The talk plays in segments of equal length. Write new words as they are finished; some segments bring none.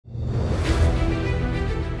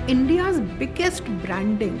India's biggest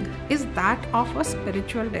branding is that of a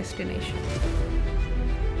spiritual destination.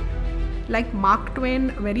 Like Mark Twain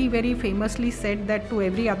very famously said that to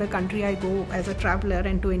every other country I go as a traveler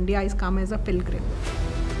and to India I come as a pilgrim.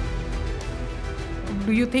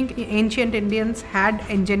 Do you think ancient Indians had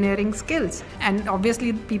engineering skills? And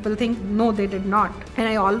obviously people think no, they did not. And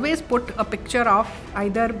I always put a picture of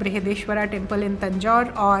either Brihadeshwara temple in Tanjore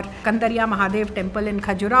or Kandariya Mahadev temple in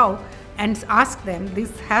Khajuraho and ask them,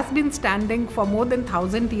 this has been standing for more than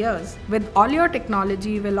 1,000 years. With all your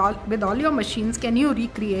technology, with all your machines, can you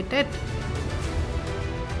recreate it?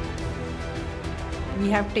 We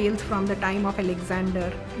have tales from the time of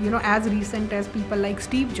Alexander, as recent as people like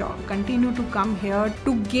Steve Jobs continue to come here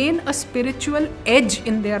to gain a spiritual edge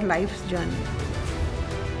in their life's journey.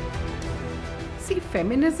 See,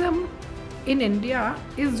 feminism in India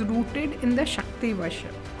is rooted in the Shakti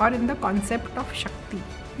worship or in the concept of Shakti.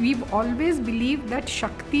 We've always believed that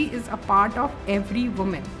Shakti is a part of every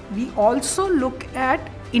woman. We also look at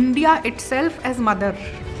India itself as mother.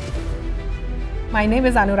 My name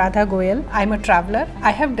is Anuradha Goyal. I'm a traveler.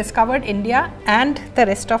 I have discovered India and the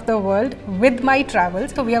rest of the world with my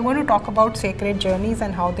travels. So we are going to talk about sacred journeys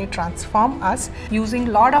and how they transform us using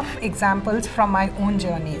a lot of examples from my own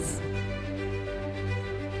journeys.